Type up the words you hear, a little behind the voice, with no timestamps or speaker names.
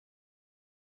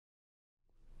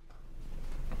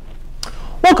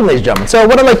Welcome, ladies and gentlemen. So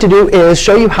what I'd like to do is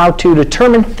show you how to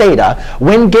determine theta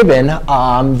when given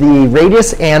the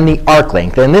radius and the arc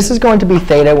length. And this is going to be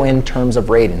theta in terms of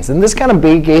radians. And this kind of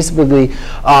basically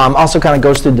also kind of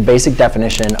goes through the basic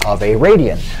definition of a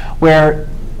radian, where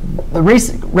the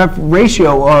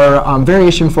ratio or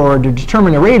variation for to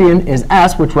determine a radian is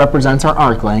s, which represents our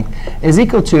arc length, is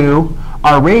equal to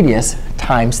our radius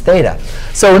times theta.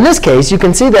 So in this case, you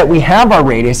can see that we have our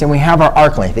radius and we have our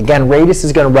arc length. Again, radius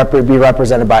is going to be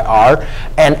represented by r,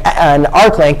 and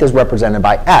arc length is represented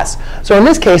by s. So in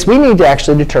this case, we need to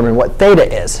actually determine what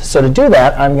theta is. So to do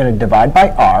that, I'm going to divide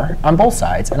by r on both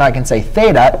sides, and I can say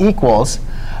theta equals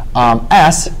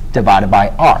s divided by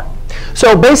r.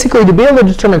 So basically, to be able to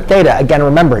determine theta, again,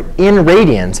 remember, in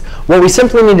radians, what we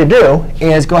simply need to do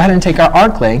is go ahead and take our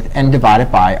arc length and divide it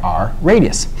by our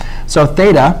radius. So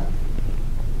theta,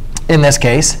 in this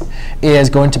case, is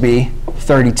going to be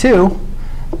 32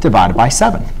 divided by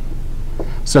 7.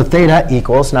 So theta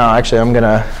equals, now actually I'm going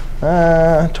to,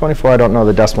 24, I don't know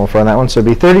the decimal for that one, so it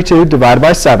would be 32 divided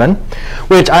by 7,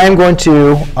 which I am going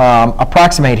to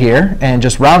approximate here and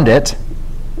just round it,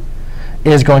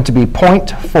 is going to be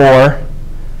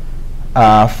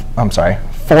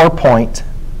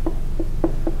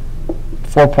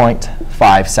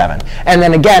 4.57. And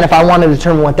then again, if I want to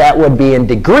determine what that would be in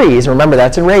degrees, remember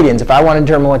that's in radians. If I want to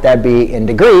determine what that would be in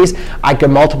degrees, I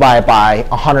could multiply it by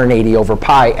 180 over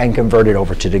pi and convert it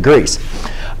over to degrees.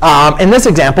 In this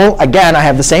example, again, I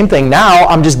have the same thing now.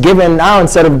 I'm just given now,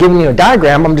 instead of giving you a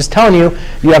diagram, I'm just telling you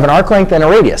you have an arc length and a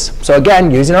radius. So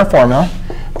again, using our formula,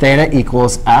 theta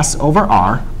equals s over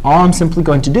r. All I'm simply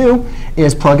going to do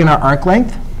is plug in our arc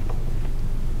length,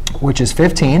 which is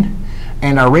 15,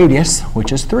 and our radius,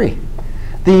 which is 3.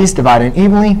 These divided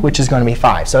evenly, which is going to be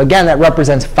 5. So again, that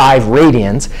represents 5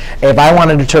 radians. If I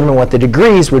want to determine what the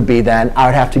degrees would be, then I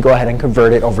would have to go ahead and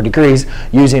convert it over degrees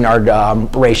using our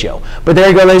ratio. But there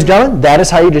you go, ladies and gentlemen. That is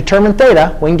how you determine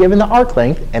theta when given the arc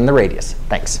length and the radius.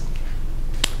 Thanks.